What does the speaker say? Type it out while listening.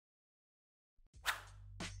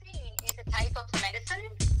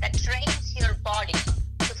medicine that trains your body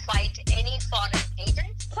to fight any foreign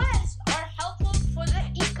agent. Plants are helpful for the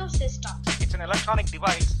ecosystem. It's an electronic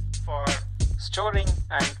device for storing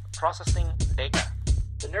and processing data.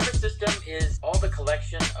 The nervous system is all the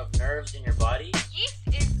collection of nerves in your body. Yeast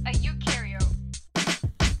is a eukaryote.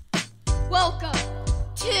 Welcome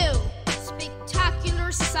to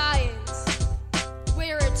Spectacular Science,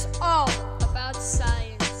 where it's all about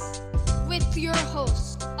science, with your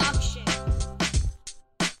host, Akshay.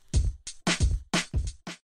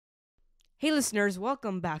 Hey listeners,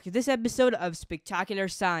 welcome back to this episode of Spectacular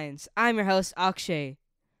Science. I'm your host, Akshay.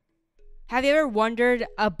 Have you ever wondered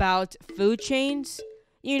about food chains?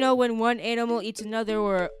 You know, when one animal eats another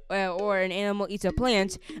or an animal eats a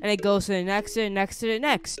plant, and it goes to the next, to the next, to the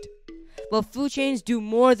next. Well, food chains do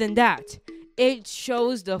more than that. It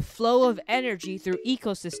shows the flow of energy through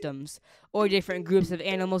ecosystems, or different groups of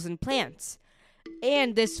animals and plants.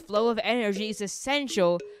 And this flow of energy is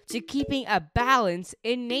essential to keeping a balance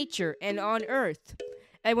in nature and on Earth.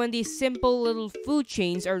 And when these simple little food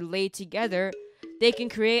chains are laid together, they can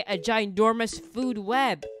create a ginormous food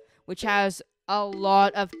web, which has a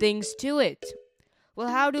lot of things to it. Well,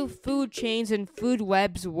 how do food chains and food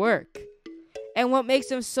webs work? And what makes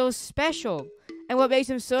them so special? And what makes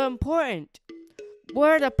them so important? What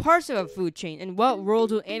are the parts of a food chain? And what role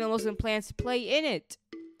do animals and plants play in it?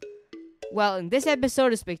 Well, in this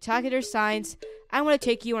episode of Spectacular Science, I'm going to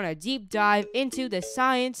take you on a deep dive into the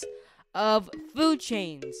science of food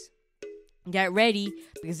chains. Get ready,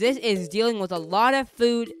 because this is dealing with a lot of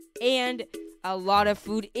food and a lot of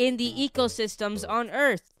food in the ecosystems on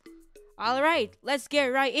Earth. Alright, let's get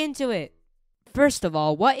right into it. First of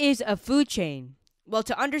all, what is a food chain? Well,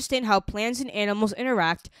 to understand how plants and animals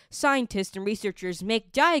interact, scientists and researchers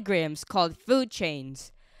make diagrams called food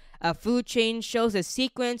chains. A food chain shows a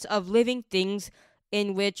sequence of living things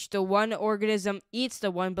in which the one organism eats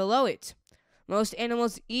the one below it. Most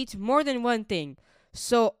animals eat more than one thing,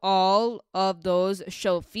 so all of those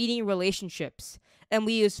show feeding relationships. And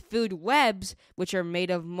we use food webs, which are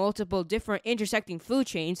made of multiple different intersecting food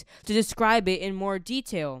chains, to describe it in more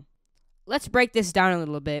detail. Let's break this down a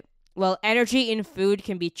little bit. Well, energy in food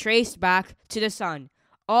can be traced back to the sun.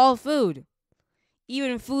 All food,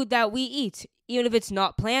 even food that we eat, even if it's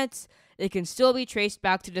not plants, it can still be traced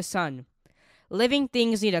back to the sun. Living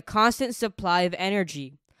things need a constant supply of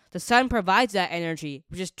energy. The sun provides that energy,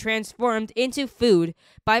 which is transformed into food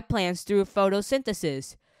by plants through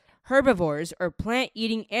photosynthesis. Herbivores, or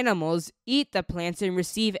plant-eating animals, eat the plants and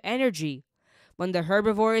receive energy. When the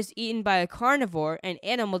herbivore is eaten by a carnivore, an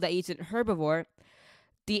animal that eats a herbivore,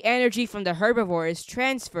 the energy from the herbivore is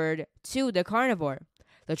transferred to the carnivore.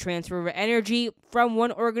 The transfer of energy from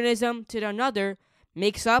one organism to another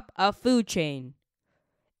makes up a food chain.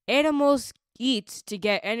 Animals eat to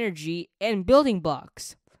get energy and building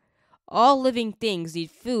blocks. All living things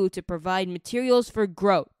need food to provide materials for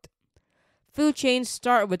growth. Food chains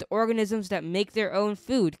start with organisms that make their own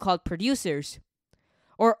food, called producers,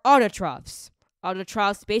 or autotrophs.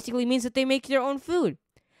 Autotrophs basically means that they make their own food.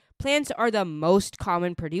 Plants are the most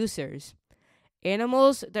common producers.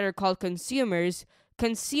 Animals that are called consumers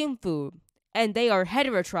consume food, and they are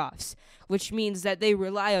heterotrophs, which means that they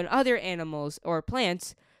rely on other animals or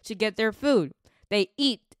plants to get their food. They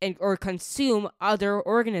eat or consume other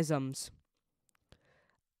organisms.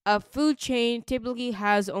 A food chain typically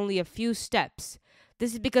has only a few steps.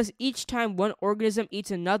 This is because each time one organism eats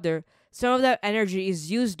another, some of that energy is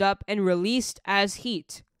used up and released as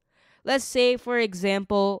heat. Let's say, for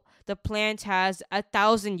example, the plant has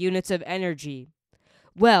 1,000 units of energy.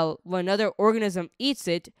 Well, when another organism eats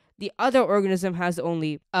it, the other organism has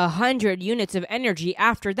only 100 units of energy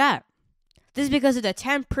after that. This is because of the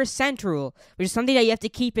 10% rule, which is something that you have to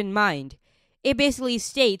keep in mind. It basically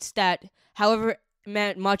states that however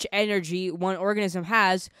much energy one organism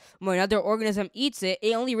has, when another organism eats it,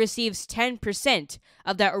 it only receives 10%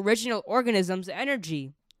 of that original organism's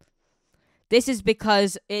energy. This is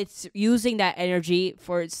because it's using that energy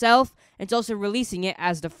for itself, and it's also releasing it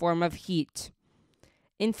as the form of heat.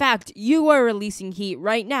 In fact, you are releasing heat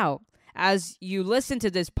right now as you listen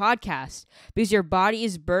to this podcast, because your body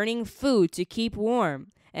is burning food to keep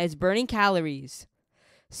warm, and it's burning calories.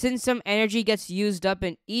 Since some energy gets used up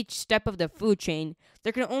in each step of the food chain,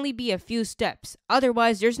 there can only be a few steps.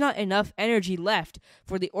 Otherwise, there's not enough energy left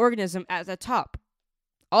for the organism at the top,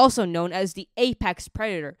 also known as the apex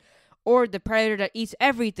predator, or the predator that eats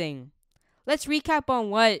everything. Let's recap on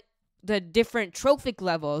what the different trophic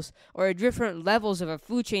levels or different levels of a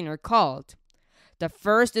food chain are called. The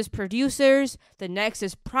first is producers, the next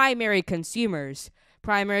is primary consumers.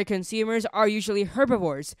 Primary consumers are usually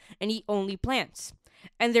herbivores and eat only plants.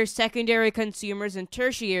 And there's secondary consumers and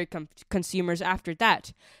tertiary consumers after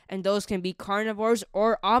that. And those can be carnivores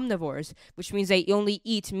or omnivores, which means they only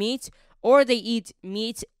eat meat or they eat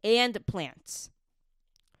meat and plants.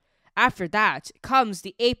 After that comes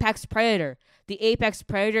the apex predator. The apex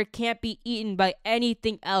predator can't be eaten by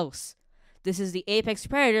anything else. This is the apex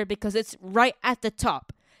predator because it's right at the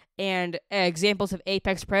top. And examples of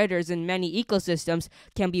apex predators in many ecosystems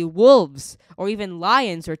can be wolves or even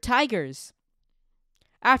lions or tigers.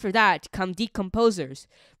 After that come decomposers,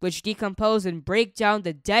 which decompose and break down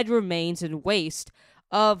the dead remains and waste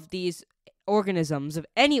of these organisms, of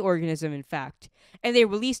any organism in fact, and they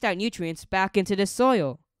release that nutrients back into the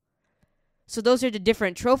soil. So those are the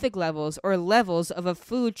different trophic levels or levels of a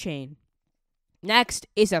food chain. Next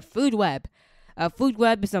is a food web. A food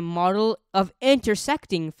web is a model of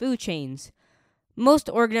intersecting food chains. Most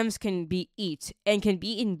organisms can be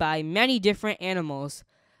eaten by many different animals.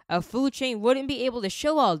 A food chain wouldn't be able to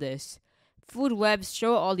show all this. Food webs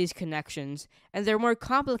show all these connections, and they're more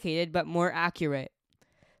complicated but more accurate.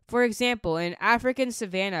 For example, in African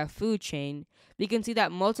savanna food chain, we can see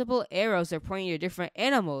that multiple arrows are pointing to different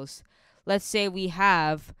animals. Let's say we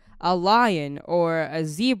have a lion or a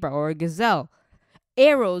zebra or a gazelle.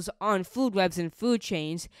 Arrows on food webs and food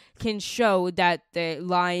chains can show that the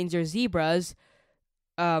lions or zebras,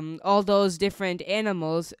 all those different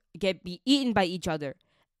animals, be eaten by each other.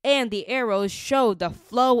 And the arrows show the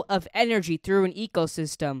flow of energy through an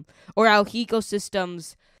ecosystem, or how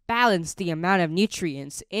ecosystems balance the amount of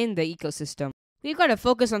nutrients in the ecosystem. We've got to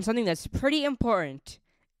focus on something that's pretty important.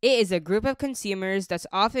 It is a group of consumers that's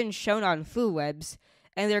often shown on food webs,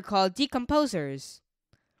 and they're called decomposers.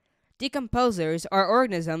 Decomposers are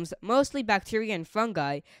organisms, mostly bacteria and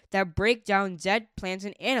fungi, that break down dead plants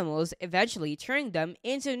and animals, eventually turning them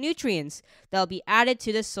into nutrients that will be added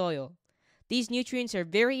to the soil. These nutrients are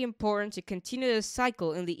very important to continue the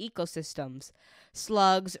cycle in the ecosystems.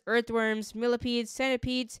 Slugs, earthworms, millipedes,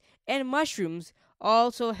 centipedes, and mushrooms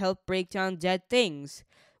also help break down dead things.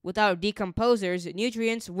 Without decomposers,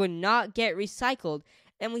 nutrients would not get recycled,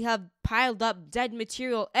 and we have piled up dead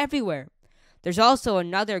material everywhere. There's also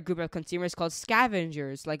another group of consumers called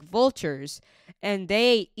scavengers, like vultures, and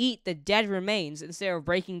they eat the dead remains instead of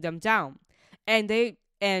breaking them down. And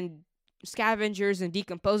scavengers and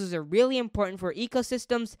decomposers are really important for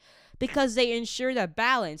ecosystems because they ensure the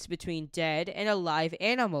balance between dead and alive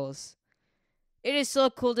animals. It is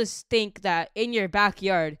so cool to think that in your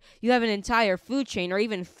backyard, you have an entire food chain or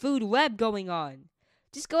even food web going on.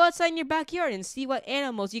 Just go outside in your backyard and see what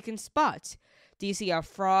animals you can spot. Do you see a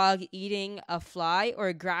frog eating a fly, or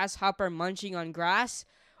a grasshopper munching on grass,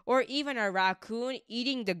 or even a raccoon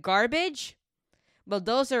eating the garbage? Well,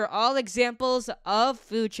 those are all examples of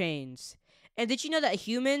food chains. And did you know that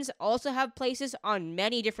humans also have places on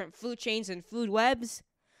many different food chains and food webs?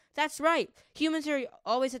 That's right. Humans are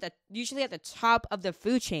always usually at the top of the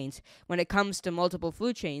food chains when it comes to multiple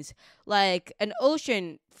food chains, like an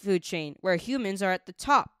ocean food chain where humans are at the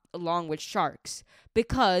top along with sharks,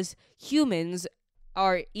 because humans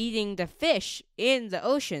are eating the fish in the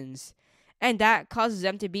oceans, and that causes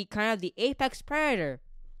them to be kind of the apex predator.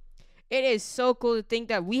 It is so cool to think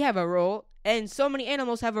that we have a role, and so many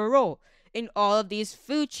animals have a role in all of these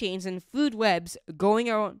food chains and food webs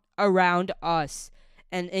going around us,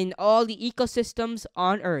 and in all the ecosystems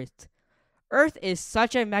on Earth. Earth is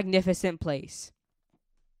such a magnificent place.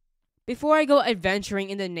 Before I go adventuring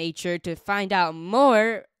into nature to find out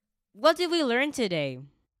more, what did we learn today?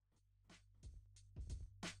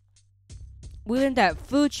 We learned that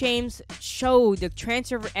food chains show the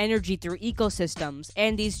transfer of energy through ecosystems,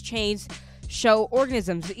 and these chains show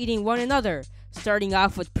organisms eating one another, starting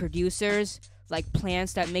off with producers, like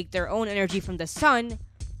plants that make their own energy from the sun,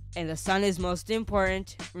 and the sun is most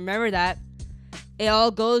important, remember that. It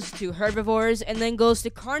all goes to herbivores and then goes to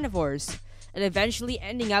carnivores, and eventually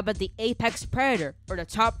ending up at the apex predator, or the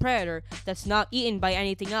top predator that's not eaten by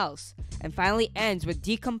anything else, and finally ends with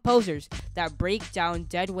decomposers that break down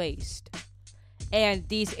dead waste. And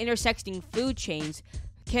these intersecting food chains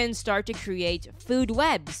can start to create food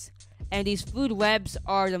webs, and these food webs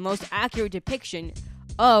are the most accurate depiction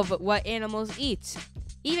of what animals eat.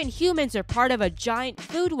 Even humans are part of a giant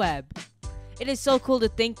food web. It is so cool to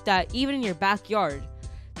think that even in your backyard,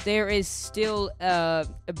 there is still a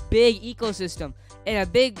big ecosystem and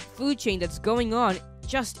a big food chain that's going on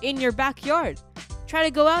just in your backyard. Try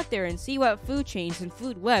to go out there and see what food chains and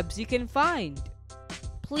food webs you can find.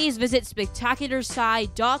 Please visit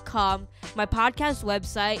spectacularsci.com, my podcast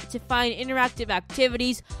website, to find interactive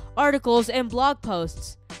activities, articles, and blog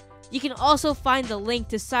posts. You can also find the link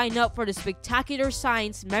to sign up for the Spectacular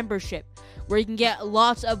Science membership, where you can get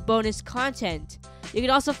lots of bonus content. You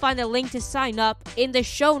can also find a link to sign up in the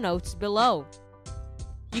show notes below.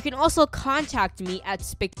 You can also contact me at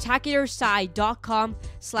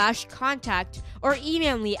spectacularsci.com/contact or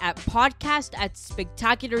email me at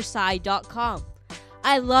podcast@spectacularsci.com.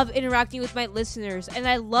 I love interacting with my listeners, and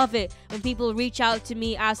I love it when people reach out to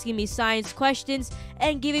me asking me science questions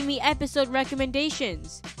and giving me episode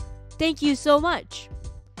recommendations. Thank you so much.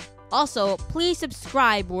 Also, please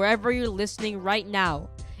subscribe wherever you're listening right now.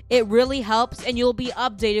 It really helps, and you'll be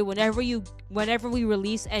updated whenever we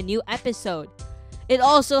release a new episode. It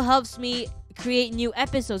also helps me create new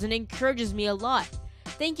episodes and encourages me a lot.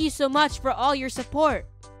 Thank you so much for all your support.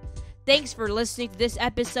 Thanks for listening to this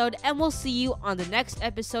episode, and we'll see you on the next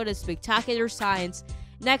episode of Spectacular Science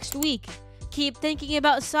next week. Keep thinking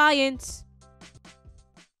about science.